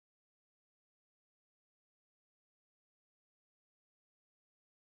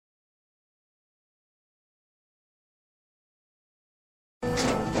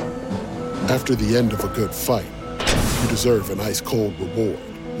 After the end of a good fight, you deserve an ice-cold reward.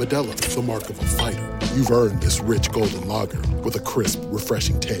 Modelo is the mark of a fighter. You've earned this rich golden lager with a crisp,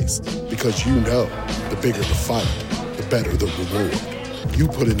 refreshing taste. Because you know, the bigger the fight, the better the reward. You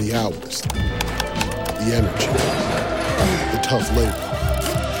put in the hours, the energy, the tough labor.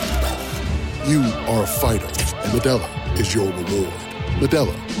 You are a fighter, and Modelo is your reward.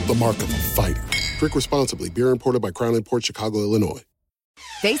 Modelo, the mark of a fighter. Drink responsibly. Beer imported by Crown Imports, Chicago, Illinois.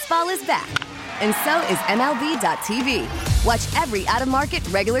 Baseball is back, and so is MLB.tv. Watch every out-of-market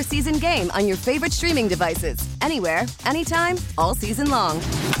regular season game on your favorite streaming devices, anywhere, anytime, all season long.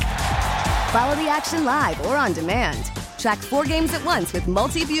 Follow the action live or on demand. Track 4 games at once with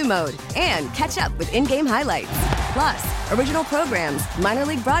multi-view mode and catch up with in-game highlights. Plus, original programs, minor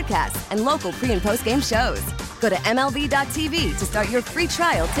league broadcasts, and local pre- and post-game shows. Go to MLB.tv to start your free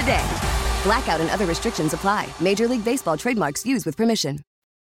trial today. Blackout and other restrictions apply. Major League Baseball trademarks used with permission.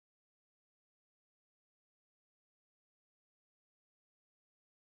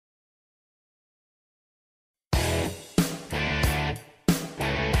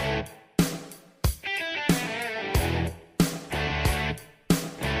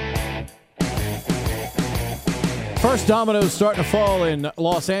 First dominoes starting to fall in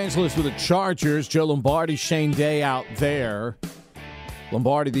Los Angeles with the Chargers. Joe Lombardi, Shane Day out there.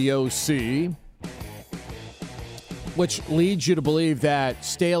 Lombardi, the OC, which leads you to believe that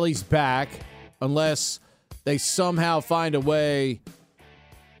Staley's back unless they somehow find a way.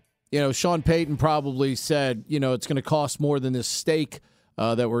 You know, Sean Payton probably said, it's going to cost more than this steak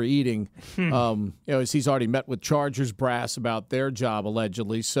that we're eating. As he's already met with Chargers brass about their job,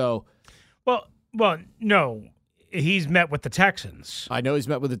 allegedly. So, well, no. He's met with the Texans. I know he's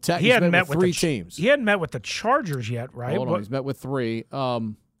met with the Texans. He hadn't met with 3 teams. He hadn't met with the Chargers yet, right? Hold on, he's met with 3.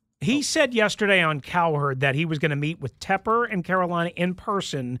 He said yesterday on Cowherd that he was going to meet with Tepper and Carolina in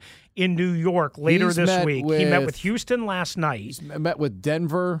person in New York later this week. He met with Houston last night. He's met with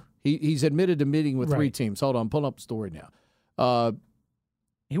Denver. He's admitted to meeting with 3 teams. Hold on, I'm pulling up the story now.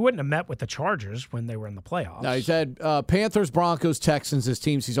 He wouldn't have met with the Chargers when they were in the playoffs. No, he said Panthers, Broncos, Texans as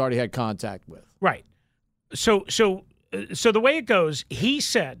teams he's already had contact with. Right. So the way it goes, he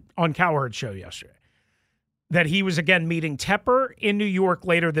said on Cowherd's show yesterday that he was again meeting Tepper in New York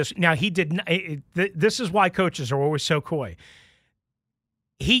later this. Now he did. This is why coaches are always so coy.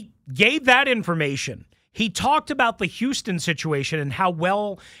 He gave that information. He talked about the Houston situation and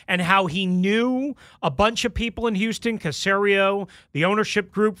how he knew a bunch of people in Houston, Caserio, the ownership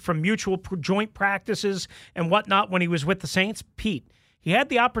group from mutual joint practices and whatnot when he was with the Saints. Pete, he had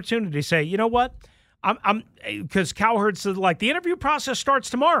the opportunity to say, you know what? Because Cowherd said, the interview process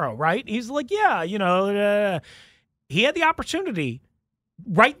starts tomorrow, right? He's like, yeah, he had the opportunity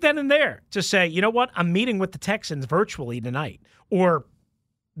right then and there to say, you know what? I'm meeting with the Texans virtually tonight. Or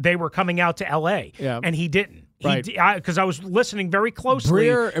they were coming out to L.A., and he didn't. Right. Because I was listening very closely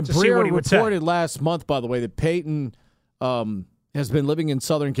to see what he would say. Reported last month, by the way, that Peyton has been living in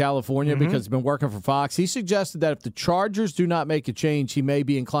Southern California because he's been working for Fox. He suggested that if the Chargers do not make a change, he may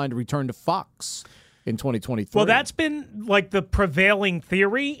be inclined to return to Fox in 2023. Well, that's been the prevailing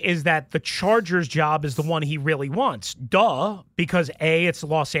theory is that the Chargers job is the one he really wants. Duh, because A, it's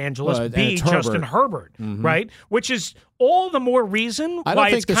Los Angeles, B, Justin Herbert, right? Which is all the more reason why I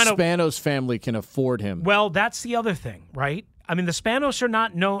don't think the Spanos family can afford him. Well, that's the other thing, right? I mean, the Spanos are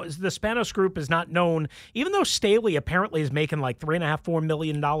not known. The Spanos group is not known, even though Staley apparently is making $3.5–4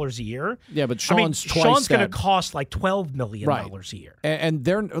 million a year. Yeah, but Sean's going to cost $12 million a year. And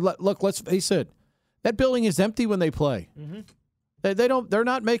they're let's face it. That building is empty when they play. They're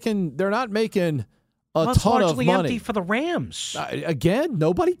not making ton it's largely of money. empty for the Rams. Again,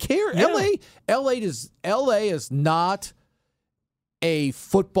 nobody cares. Yeah. LA is not a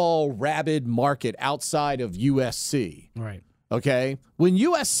football rabid market outside of USC. Right. Okay? When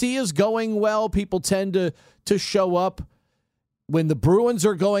USC is going well, people tend to show up. When the Bruins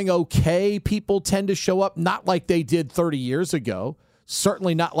are going okay, people tend to show up, not like they did 30 years ago.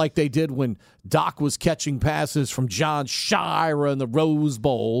 Certainly not like they did when Doc was catching passes from John Shira in the Rose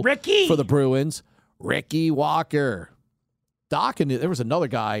Bowl for the Bruins. Ricky Walker. Doc, and there was another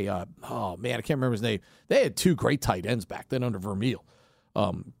guy, I can't remember his name. They had two great tight ends back then under Vermeil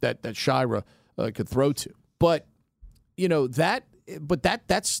that Shira could throw to. But,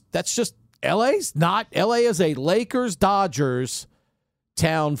 that's just LA's not. LA is a Lakers-Dodgers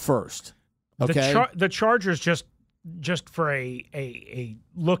town first. Okay? The Chargers, just for a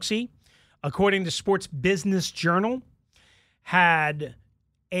look-see, according to Sports Business Journal, had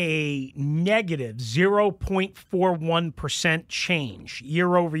a negative 0.41% change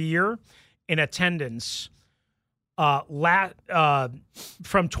year over year in attendance from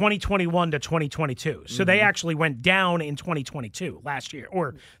 2021 to 2022. So they actually went down in 2022 last year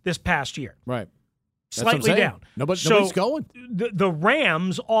or this past year. Right. Slightly down. Nobody's going. The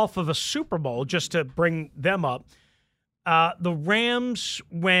Rams off of a Super Bowl, just to bring them up, the Rams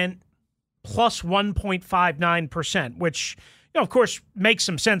went plus 1.59%, which, of course, makes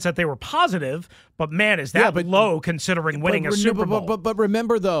some sense that they were positive, but man, is that low considering winning a Super Bowl. But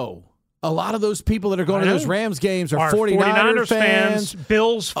remember, though, a lot of those people that are going to those Rams games are 49ers fans,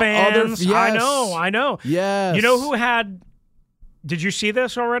 Bills fans. Yes. I know. Yes. You know who had – did you see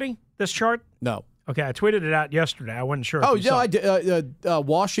this already, this chart? No. Okay, I tweeted it out yesterday. I wasn't sure. I did.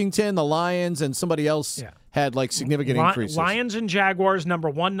 Washington, the Lions, and somebody else had significant increases. Lions and Jaguars, number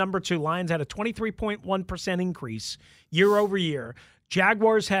 1, number 2. Lions had a 23.1% increase year over year.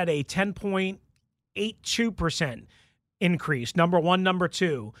 Jaguars had a 10.82% increase, number 1, number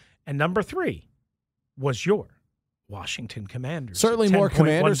 2. And number 3 was your Washington Commanders. Certainly more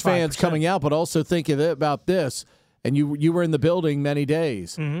Commanders fans coming out, but also think about this. And you were in the building many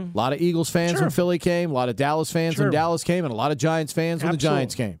days. Mm-hmm. A lot of Eagles fans when Philly came, a lot of Dallas fans when Dallas came, and a lot of Giants fans when the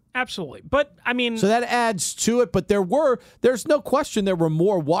Giants came. Absolutely. But, I mean... So that adds to it, but there's no question there were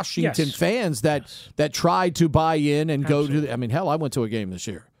more Washington fans that tried to buy in and go to... hell, I went to a game this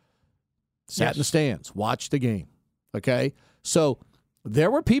year. Sat in the stands, watched the game. Okay? So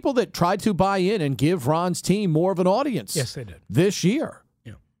there were people that tried to buy in and give Ron's team more of an audience. Yes, they did. This year.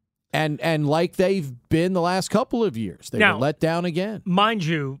 And like they've been the last couple of years. They were let down again. Mind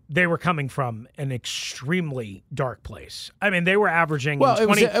you, they were coming from an extremely dark place. I mean, they were averaging it was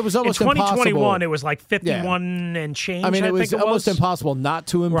almost in 2021, impossible. it was like 51 and change, it was almost impossible not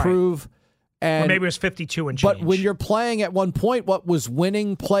to improve. Right. And, or maybe it was 52 and change. But when you're playing at one point what was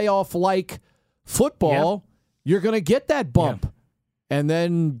winning playoff-like football, you're going to get that bump and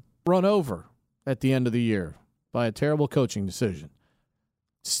then run over at the end of the year by a terrible coaching decision.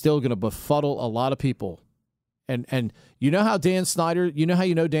 Still going to befuddle a lot of people. And you know how Dan Snyder,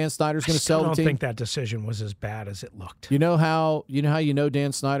 Dan Snyder's going to sell the team? I don't think that decision was as bad as it looked. You know how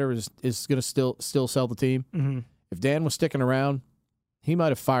Dan Snyder is going to still sell the team? Mm-hmm. If Dan was sticking around, he might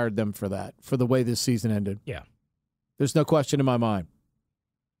have fired them for the way this season ended. Yeah. There's no question in my mind.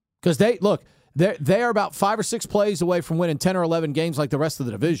 Because they are about 5 or 6 plays away from winning 10 or 11 games like the rest of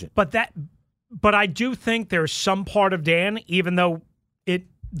the division. But I do think there's some part of Dan, even though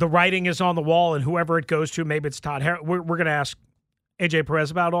the writing is on the wall, and whoever it goes to, maybe it's Todd Harris. We're going to ask AJ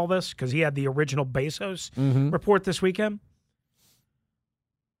Perez about all this because he had the original Bezos report this weekend.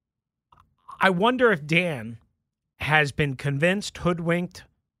 I wonder if Dan has been convinced, hoodwinked,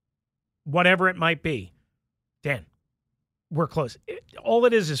 whatever it might be. Dan, we're close. All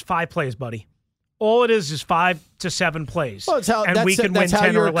it is 5 plays, buddy. All it is 5 to 7 plays. Well, we can win 10 or 11 games. That's how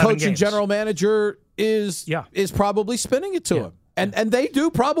your coach and general manager is probably spinning it to him. And they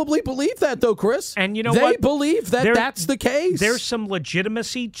do probably believe that, though, Chris. And you know they what? Believe that that's the case. There's some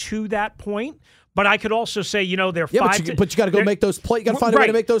legitimacy to that point. But I could also say, they're 5 but you got to go make those plays. You got to find a way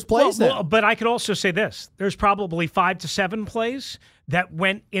to make those plays now. Well, but I could also say this. There's probably 5 to 7 plays that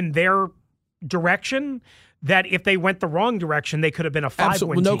went in their direction that if they went the wrong direction, they could have been a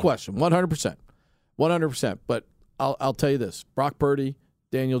 5-win team. No question. 100%. 100%. But I'll tell you this. Brock Purdy,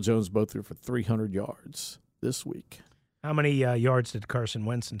 Daniel Jones both threw for 300 yards this week. How many yards did Carson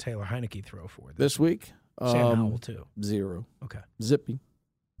Wentz and Taylor Heineke throw for this week? Sam Howell, too. 0. Okay. Zippy.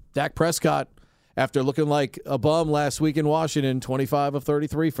 Dak Prescott, after looking like a bum last week in Washington, 25 of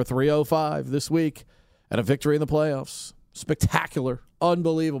 33 for 305 this week, and a victory in the playoffs. Spectacular.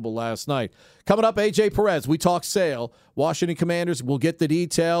 Unbelievable last night. Coming up, AJ Perez. We talk sale. Washington Commanders. We'll get the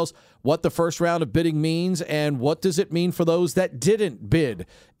details, what the first round of bidding means, and what does it mean for those that didn't bid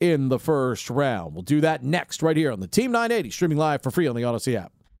in the first round. We'll do that next right here on the Team 980, streaming live for free on the Odyssey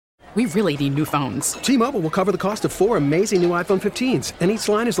app. We really need new phones. T-Mobile will cover the cost of 4 amazing new iPhone 15s, and each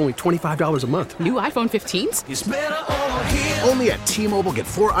line is only $25 a month. New iPhone 15s? It's better over here. Only at T-Mobile, get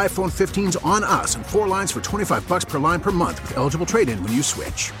 4 iPhone 15s on us and 4 lines for $25 per line per month with eligible trade-in when you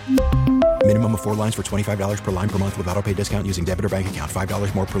switch. Minimum of 4 lines for $25 per line per month with autopay discount using debit or bank account.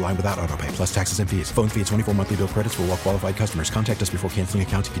 $5 more per line without autopay, plus taxes and fees. Phone fee at 24 monthly bill credits for well-qualified customers. Contact us before canceling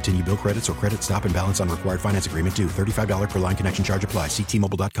account to continue bill credits or credit stop and balance on required finance agreement due. $35 per line connection charge applies. See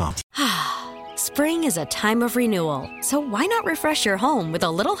T-Mobile.com. Spring is a time of renewal, so why not refresh your home with a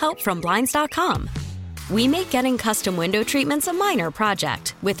little help from Blinds.com? We make getting custom window treatments a minor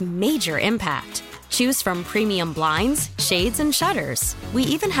project with major impact. Choose from premium blinds, shades, and shutters. We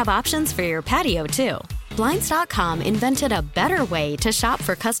even have options for your patio, too. Blinds.com invented a better way to shop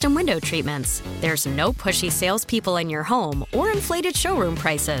for custom window treatments. There's no pushy salespeople in your home or inflated showroom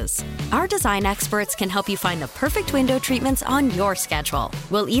prices. Our design experts can help you find the perfect window treatments on your schedule.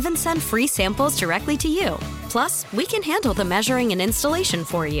 We'll even send free samples directly to you. Plus, we can handle the measuring and installation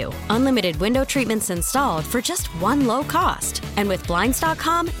for you. Unlimited window treatments installed for just one low cost. And with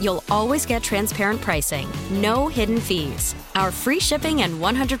Blinds.com, you'll always get transparent pricing. No hidden fees. Our free shipping and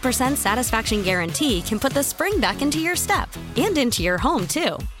 100% satisfaction guarantee can put the spring back into your step and into your home,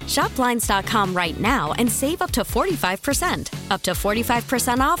 too. Shop Blinds.com right now and save up to 45%. Up to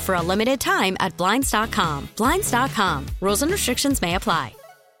 45% off for a limited time at Blinds.com. Blinds.com. Rules and restrictions may apply.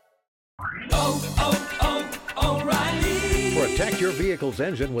 O'Reilly. Protect your vehicle's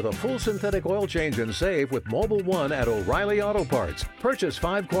engine with a full synthetic oil change and save with Mobil 1 at O'Reilly Auto Parts. Purchase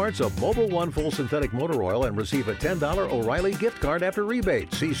 5 quarts of Mobil 1 full synthetic motor oil and receive a $10 O'Reilly gift card after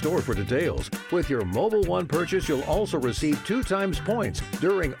rebate. See store for details. With your Mobil 1 purchase, you'll also receive 2 times points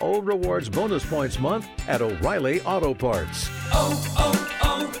during O Rewards Bonus Points Month at O'Reilly Auto Parts.